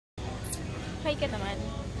Hi ka naman.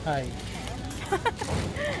 Hi.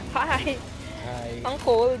 Hi. Hi. Ang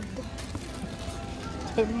cold.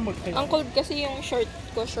 Ang Ang cold kasi yung short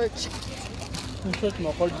ko, shorts. Yung short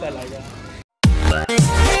mo, cold talaga.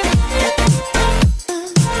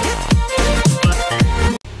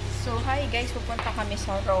 So, hi guys. Pupunta kami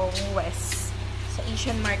sa Row West. Sa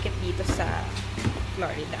Asian market dito sa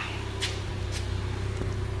Florida.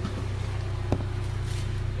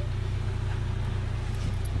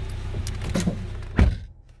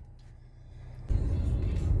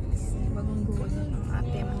 Bagong guhol ang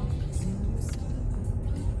ate mo.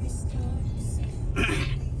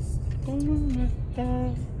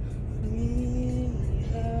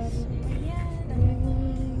 Ayan, ang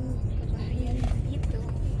kabahayan dito.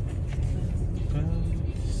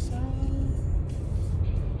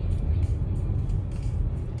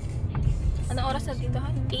 Anong oras na dito?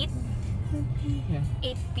 8? Yeah.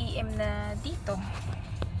 8 PM na dito.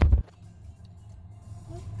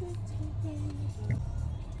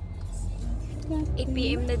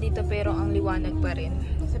 PM na dito pero ang liwanag pa rin.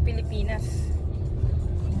 Sa Pilipinas,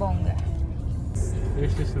 bongga.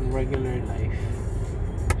 There's just a regular life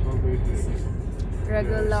over here.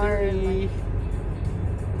 Regular life.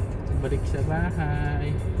 Balik sa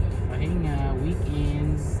bahay, pahinga,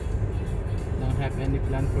 weekends. Don't have any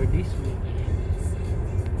plan for this weekend.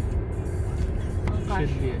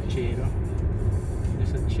 Should be a chill.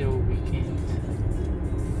 Just a chill weekend.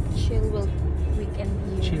 Chill weekend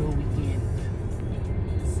here. Chill weekend.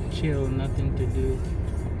 Chill, nothing to do.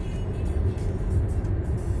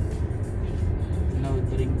 No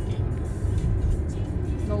drinking.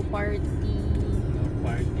 No party. No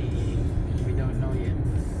partying. We don't know yet.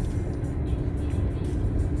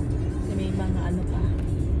 Kasi may mga ano pa.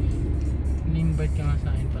 Ni-invite ka nga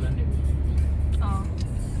sa akin pala, di ba? Oh.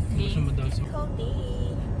 Gusto mo daw sa...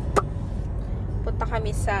 Punta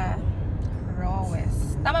kami sa Row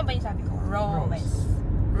West. Tama ba yung sabi ko? Row West.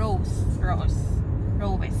 Rose.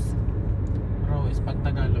 Rowes, pag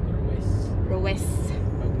Tagalog, Rowes. Row West.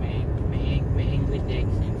 Pag may English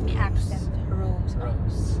accent. May accent. Rose.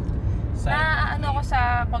 Rose.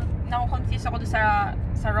 Na-confuse ako doon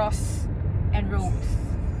sa Ross and Rose.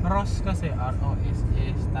 Ross kasi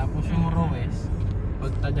R-O-S-S. Tapos yung Rowes, pag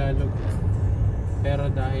Tagalog. Pero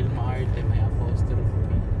dahil maarte may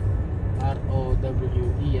apostrophe.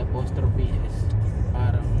 R-O-W-E apostrophe S.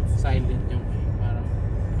 Parang silent yung parang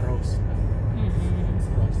Rose lang.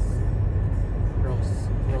 Rose.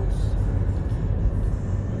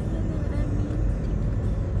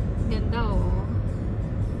 Ganda oh.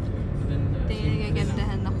 Ganda. Ito yung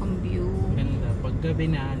nagagandahan akong view. Ganda. Pag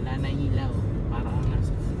gabi na, nanailaw. Parang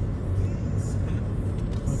nasa...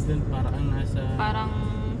 Parang nasa... Parang,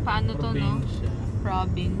 paano to no? Probinsya.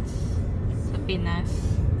 Province. Sa Pinas.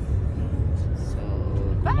 So,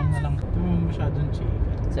 Kulang na lang. Ito mo masyadong chika.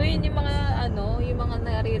 So, yun yung mga, yung mga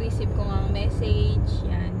nare-receive ko ng message.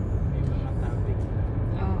 Yan. May mga topic na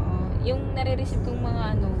Oo. Yung nare-receive kong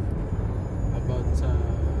mga, about sa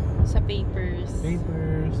papers.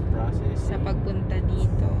 process. Sa pagpunta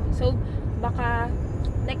dito. So, baka,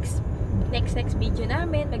 next video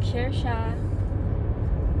namin, mag-share siya.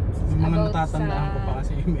 Yung mga about natatandaan ko pa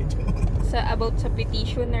kasi medyo about sa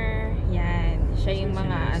petitioner. Yan. Siya yung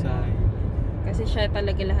mga, kasi siya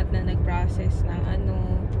talaga lahat na nag-process ng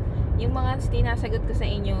yung mga tinasagot ko sa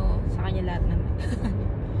inyo, sa kanya lahat naman.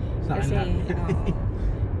 Kasi,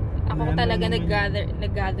 ako talaga nag-gather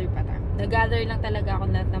lang talaga ako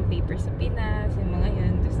lahat ng papers sa Pinas, yung mga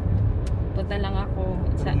yun. Tapos, punta lang ako.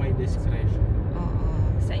 Sa may discretion. Oo.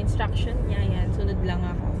 Sa instruction niya, yan. Sunod lang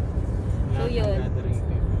ako. So, yun.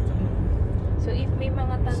 So, if may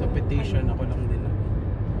mga tanong sa petition kayo, ako lang din.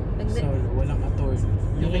 So, walang attorney.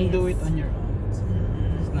 You can do it on your own.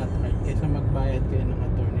 It's not hard. Kaysa magbayad kayo ng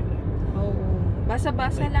attorney lang. Oo.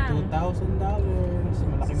 Basa-basa like lang. $2,000.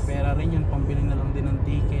 Malaking pera rin yun. Pambili na lang din ng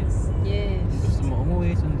tickets. Yes. Kung gusto mo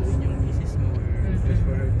umuwi, sunduin yung misis mo. Just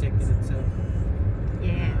for her check it itself.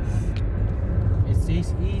 Yes.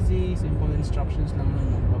 It's easy. Simple instructions lang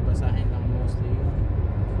naman. Babasahin lang mostly yung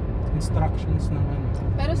instructions ng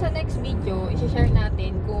Pero sa next video, i-share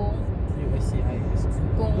natin kung USCIS.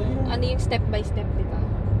 ano yung step by step, di ba?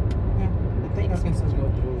 Yeah, I think I can still go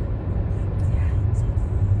through. Yeah.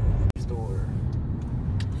 Store.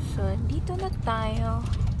 So, dito na tayo.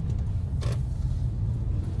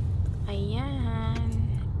 Ayan.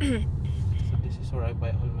 So this is where I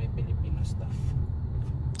buy all my Filipino stuff.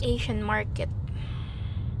 Asian market.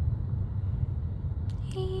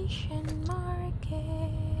 Asian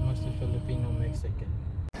market. Mostly Filipino, Mexican.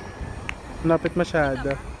 Lapit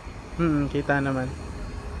masyado. Kita naman.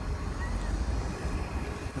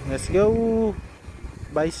 Let's go!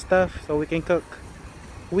 buy stuff so we can cook.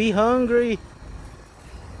 We hungry.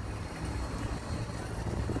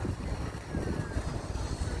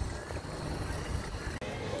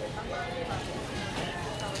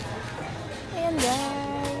 Ayan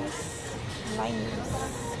guys, limes.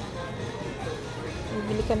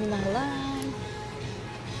 Bibili kami ng lime.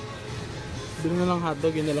 Bili na lang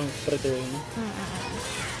hotdog, yun na lang preparing.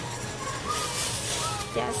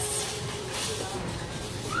 Yes.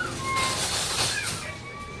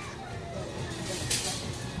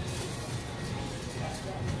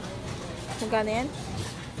 Magkano yan?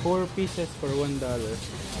 4 pieces for $1.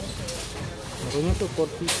 Nakuha to,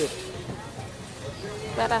 4 pieces.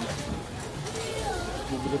 Tara.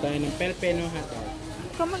 Bibili tayo ng pelpeno hotdog.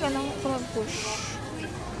 Kamag-anong push.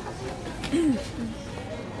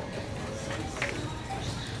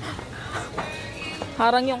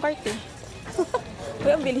 Harang yung cart eh. Uy,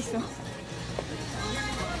 ang bilis mo.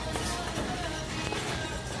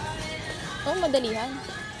 Oh, madalihan.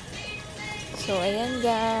 So, ayan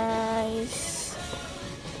guys.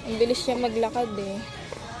 Ang bilis niya maglakad eh.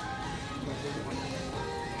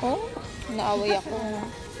 Oh, naaway ako.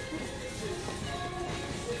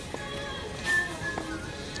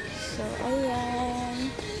 So, ayan.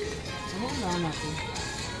 Ano na natin?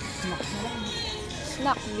 Snack na lang.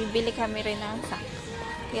 Snack. Bibili kami rin ng snack.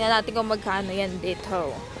 Tingnan natin kung magkano yan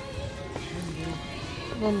dito.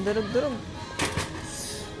 Durug-durug.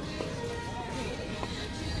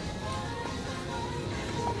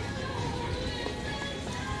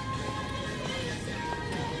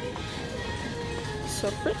 So,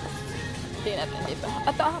 fruit. Tingnan natin dito.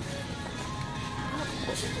 Ato.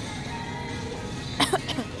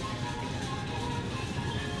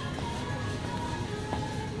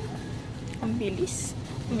 Ang bilis.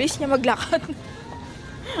 Ang bilis niya maglakad.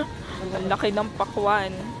 Ang laki ng pakwan.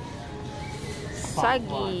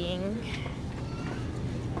 Saging.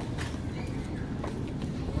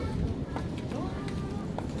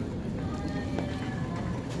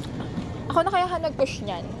 Ako na kaya nag-push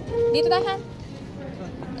niyan. Dito na Han.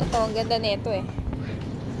 Ito, ang ganda nito eh.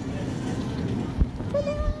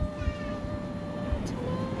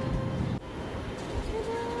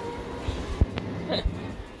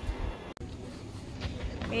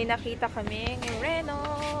 May nakita kami ng Reno.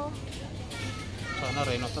 Sana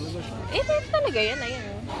Reno talaga siya. Ito talaga yan. Ayan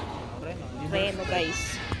o. Reno. Reno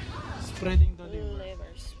guys. Spreading the liver. Liver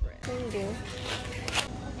spread. Hindi.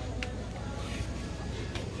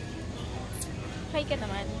 Hi ka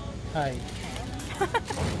naman. Hi.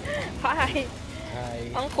 Hi. Hi.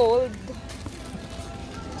 Ang cold.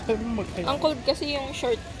 Sabi mo magkaya. Ang cold kasi yung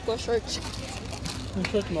short ko. Shorts. Yung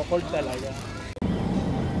short mo, cold talaga.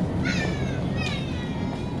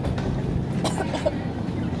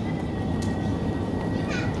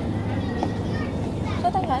 Sa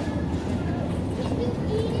Thailand?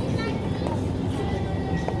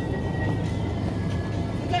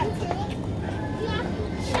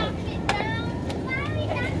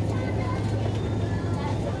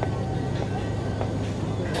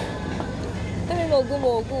 Ito may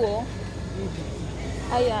mogu-mogu oh.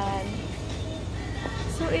 Ayan.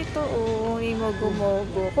 So ito oh, may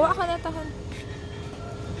mogu-mogu. Kuha ka na tahan.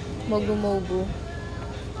 Mogu-mogu.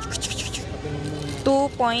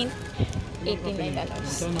 $2.89.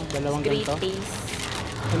 Ito no, dalawang Great ganito. taste.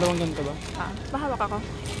 Dalawang ganito ba? Ah, mahawak ako.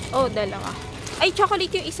 Oh, dalawa. Ay,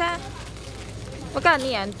 chocolate yung isa. Magkano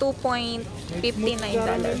yan?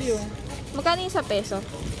 $2.59. Magkano yung sa peso?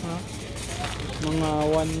 Ha? Mga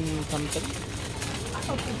 1 something?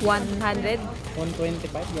 100?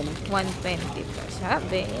 125, gano'n. 120 pa.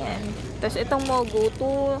 Sabi, yan. Tapos itong Mogu,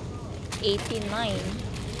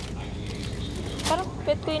 $2.89. Parang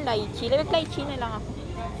pet ko yung lychee. Lychee na lang ako.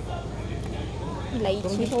 Pero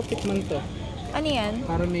Lychee. hindi ko pitman to. Ano yan?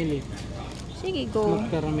 Carameli. Sige, go.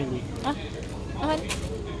 Smooth carameli. Ah, ahan.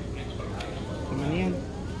 Ano yan?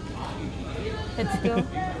 Let's go.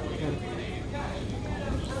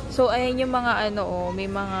 So, ayan yung mga ano, oh,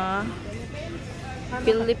 may mga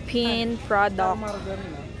Philippine product.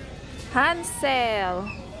 Margarine. Hansel.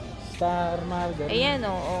 Star margarine. Ayan,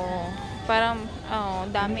 oh, oh. Parang, oh,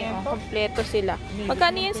 dami, oh. Kompleto sila.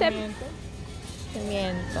 Magkano yan sa...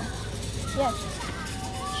 Pimiento. Yan.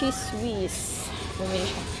 Cheese whiz. Bumili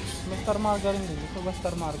siya. Star margarine din. Ito ba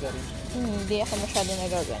star margarine? Hindi ako masyado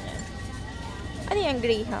nagaganyan. Ano yung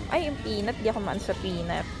Graham? Ay, yung peanut. Di ako man sa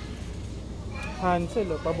peanut.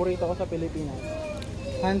 Hansel, oh. Paborito ko sa Pilipinas.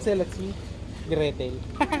 Hansel at si Gretel.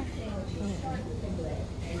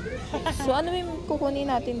 So, ano yung kukunin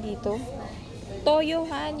natin dito? Toyo,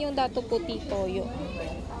 Han. Yung dato puti toyo.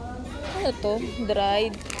 Ano to?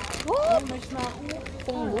 Dried. What? May snack mo.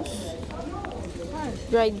 Fungus?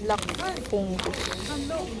 Dried black fungus.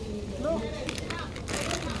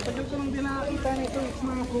 Tagal ko nang di nakakita nito,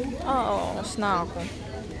 snacko. Oo, snacko.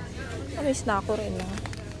 May snacko rin lang.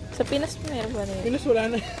 Sa Pinas meron ba na yun? Pinas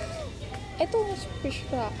wala na. Ito, fish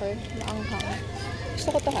cracker. Maanghang. Gusto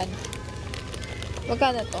ko tahan.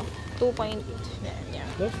 Magkano to? 2 point. Yan.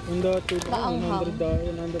 Ang dati, Maanghang.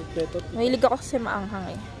 100 petot. Mahilig ako kasi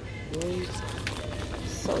maanghang eh.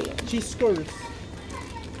 So, yun. Cheese curls.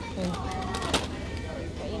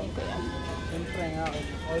 Kainin ko yan. Siyempre nga ako.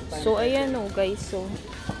 All time. So, ayan o guys. So,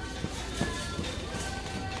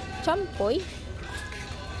 champoy.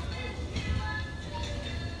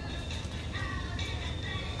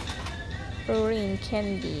 Rain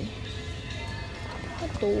candy.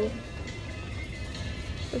 Ito.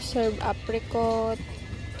 Preserved apricot.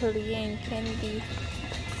 Korean candy.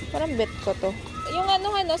 Parang bet ko to. Yung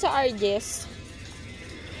ano sa Arges.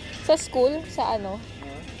 Sa school, sa ano.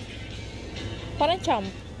 Parang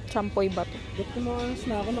champoy ba to? Ba't yung mga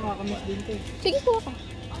snack ko nakakamiss din to? Sige, kuha ka.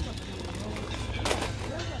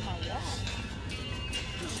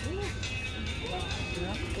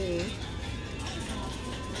 Okay.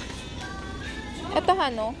 Ito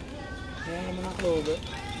ano? Ayan naman ang clover.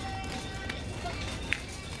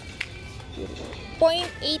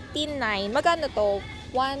 0.89. Magkano to?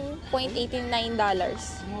 $1.89.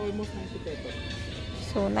 Mga almost 90 pesos.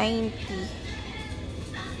 So, 90.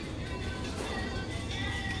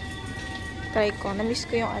 Try ko. Namiss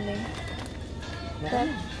ko yung ano eh.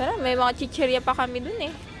 Pero may mga chichirya pa kami dun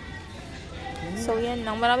eh. So, yan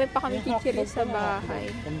lang. Marami pa kami chichirya sa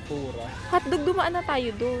bahay. Tempura. Hotdog, dumaan na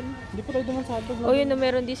tayo dun. Hindi pa tayo duman sa hotdog. O, yun na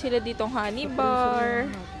meron din sila ditong honey bar.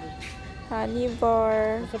 Honey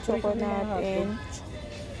bar. Choco natin.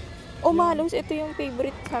 Oh, Malos. Ito yung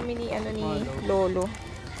favorite kami ni, ni Lolo.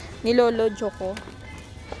 Ni Lolo Joko.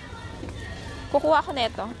 Kukuha ako na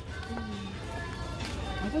ito.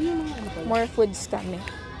 More foods kami.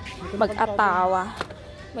 Mag-atawa.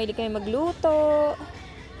 Mahilig kami magluto.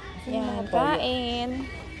 Yan, kain.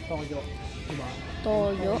 Toyo. Diba?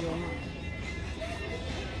 Toyo.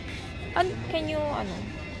 Can you,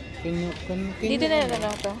 dito na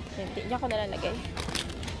lang to. Diyan ko na lang lagay.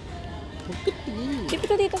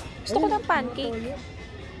 Dito dito. Gusto ko ng pancake.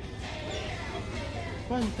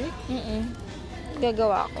 Pancake?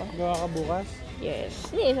 Gagawa ako. Gawa ka bukas?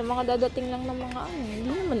 Yes. Hindi, sa mga dadating lang ng mga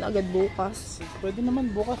hindi naman agad bukas. Pwede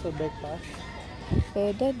naman bukas sa breakfast.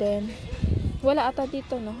 Pwede din. Wala ata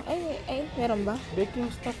dito, no? Ay, meron ba?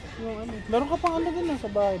 Baking stuff yung ano. Meron ka pang ano din sa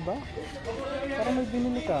bahay ba? Parang may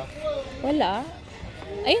binili ka. Wala.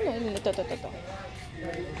 Ayun, ito.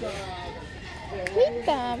 Wait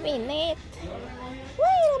a minute.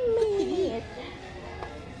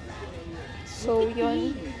 So,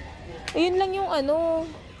 yun. Ayun lang yung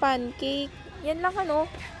pancake. Yan lang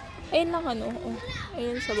Ayun lang Oh,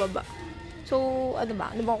 ayun sa baba. So, ano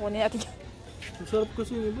ba kukunin natin yan? Masarap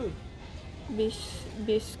kasi yung iba eh.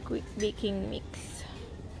 Biscuit baking mix.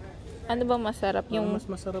 Ano ba masarap? Yung mas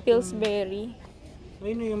masarap Pillsbury.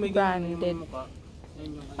 Ayun yung may branded. Yung mukha.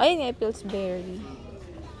 Ayun nga, Pillsbury.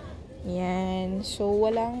 Yan. So,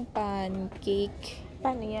 walang pancake.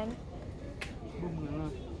 Paano yan? Boom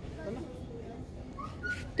nga.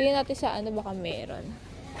 Tingnan natin sa baka meron.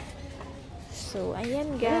 So,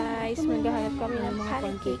 ayan guys. Maghahanap kami ng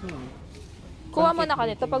pancake. Kuha mo na ka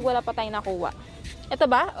nito pag wala pa tayong nakuha. Ito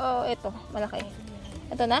ba? O ito? Malaki.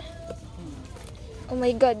 Ito na? Oh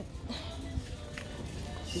my God.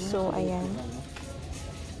 So, ayan.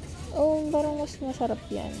 Oh, parang mas masarap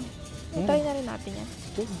yan. Try na rin natin yan.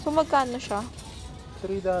 So, magkano siya?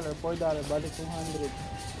 $3, $4, balik 200.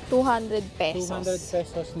 200 pesos. 200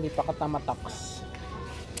 pesos, hindi pa katama tax.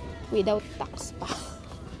 Without tax pa.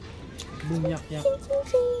 Bumyak-yak.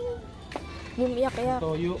 Bumyak-yak.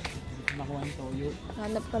 Toyo. Nakuha ang toyo.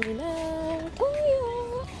 Hanap kami ng toyo.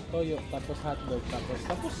 Toyo, tapos hotdog,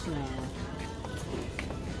 tapos na.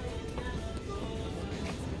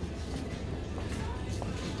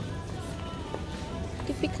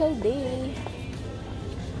 Typical day.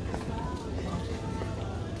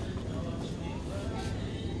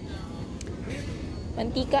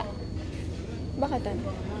 Mantika. Bakit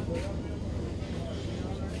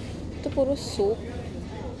ito puro soup.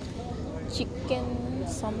 Chicken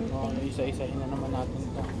something. Isa-isahin na naman natin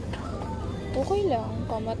ito. Okay lang.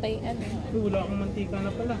 Pamatay Wala akong mantika na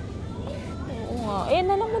pala. Oo nga. Ayan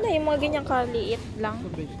na lang muna. Yung mga ganyang kaliit lang. Ito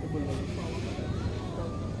vegetable oil.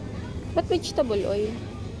 Ba't vegetable oil?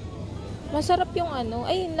 Masarap yung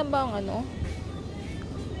Ay, yun lang ba ang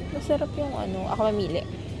Masarap yung Ako mamili.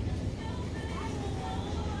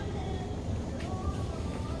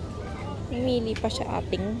 Mamili pa siya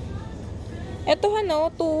ating. Ito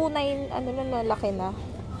ano, 2.9, ano na, laki na.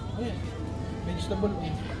 Ayan. Vegetable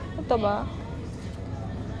oil. Ito ba?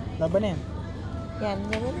 Laban na yan. Yan.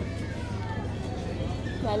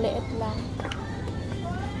 Maliit lang.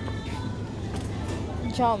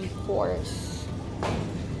 Jump Force.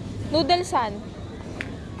 Noodle san?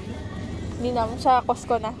 Hindi na, sa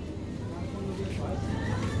Costco na.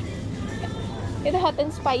 Ito hot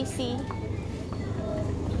and spicy.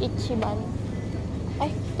 Ichiban. Ay,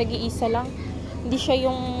 tagi-isa lang. Hindi siya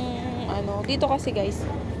yung, ano, dito kasi guys,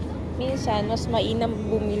 minsan, mas mainam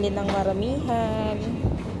bumili ng maramihan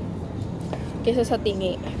kaysa sa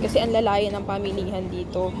tingi. Kasi ang lalayo ng pamilihan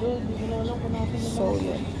dito. So,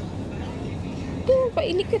 yun. Ito,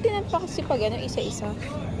 pailikatin pa kasi pag ano, isa-isa.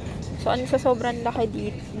 So, ano sa sobrang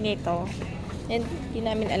laki nito. And, di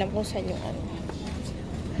namin alam kung saan yung ano.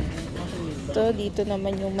 Ito, dito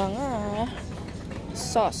naman yung mga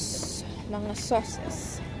sauce. Mga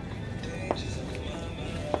sauces.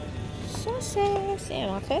 Sauces.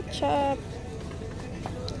 Yung mga ketchup.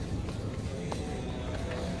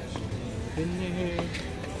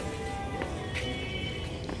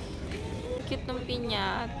 Cute ng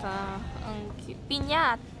piñata. Ang cute.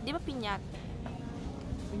 Piñat. Di ba piñat?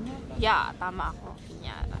 Yeah, tama ako.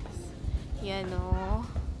 Piñatas. Yan o.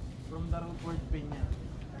 From the word pinya.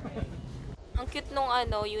 Ang cute nung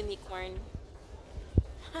ano, unicorn.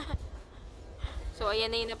 So,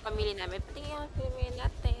 ayan na yung napamili namin. Pati yung pamili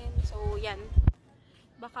natin. So, yan.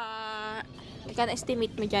 Baka, magkano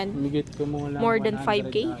estimate mo dyan? Migit ko mo lang More than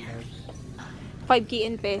 $100. 5K? 5K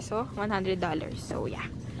in peso, $100. So, yeah.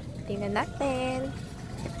 Tingnan natin.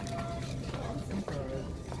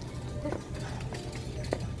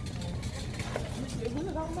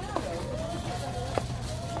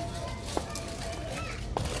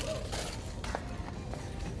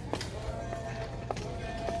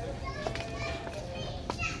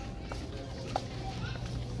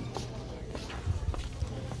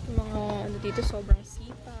 Mga ano dito, sobrang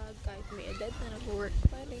sipag. Kahit may edad na nag-work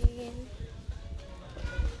pa rin.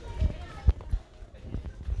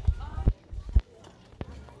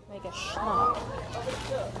 My gosh.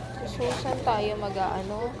 So, saan tayo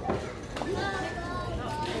mag-ano?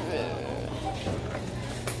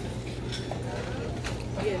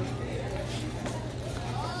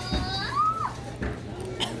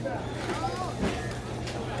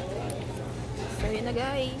 So, yun na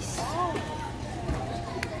guys.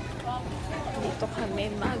 Dito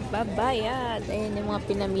kami magbabayad. Ayan yung mga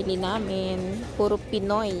pinamili namin. Puro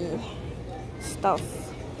Pinoy stuff.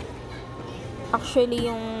 Actually,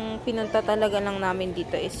 yung pinunta talaga lang namin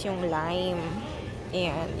dito is yung lime.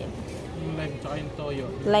 Ayan, yun. Yung lime tsaka yung toyo.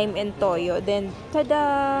 Lime and toyo. Then,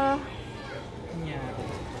 tada!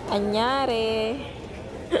 Anyari.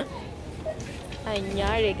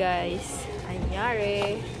 Anyari, guys.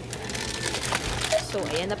 Anyari. So,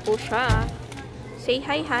 ayan na po siya. Say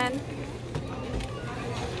hi, Han.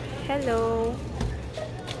 Hello.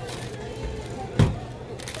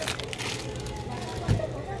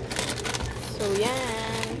 So,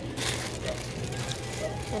 yan.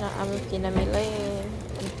 Yan ang aming pinamili.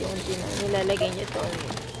 Unti-unti na nilalagay niyo to.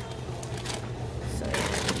 So,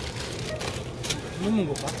 yan.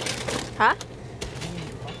 Lumunggo pa? Ha?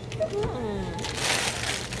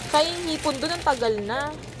 Kaya yung hipon doon ang tagal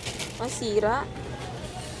na. Masira.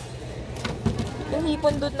 Yung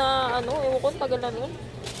hipon doon na, ano, ewan ko, tagal na nun.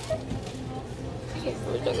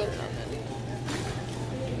 Super tagal na nun.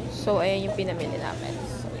 So, ayan yung pinamili namin.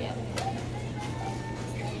 So, yan.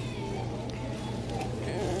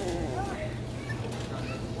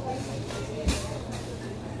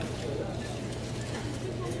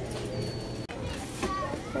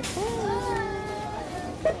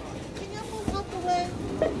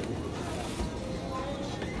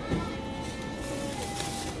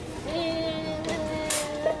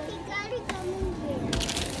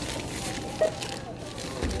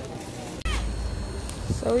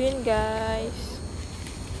 So, yun guys.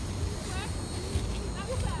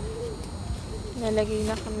 Nalagay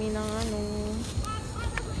na kami ng ano.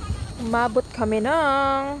 Umabot kami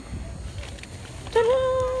ng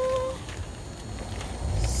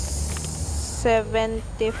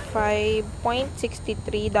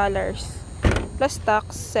 $75.63 plus tax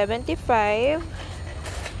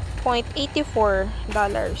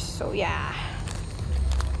 $75.84. So yeah,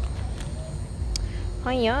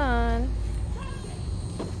 ayan.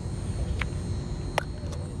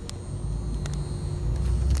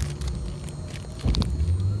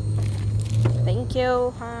 Thank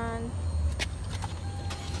you, Han.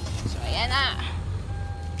 So ayan na.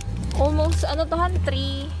 Almost ano to, Han?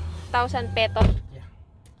 3,000 pesos. Yeah.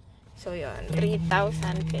 So, yun.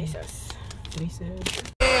 3,000 pesos.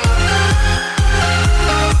 3,700.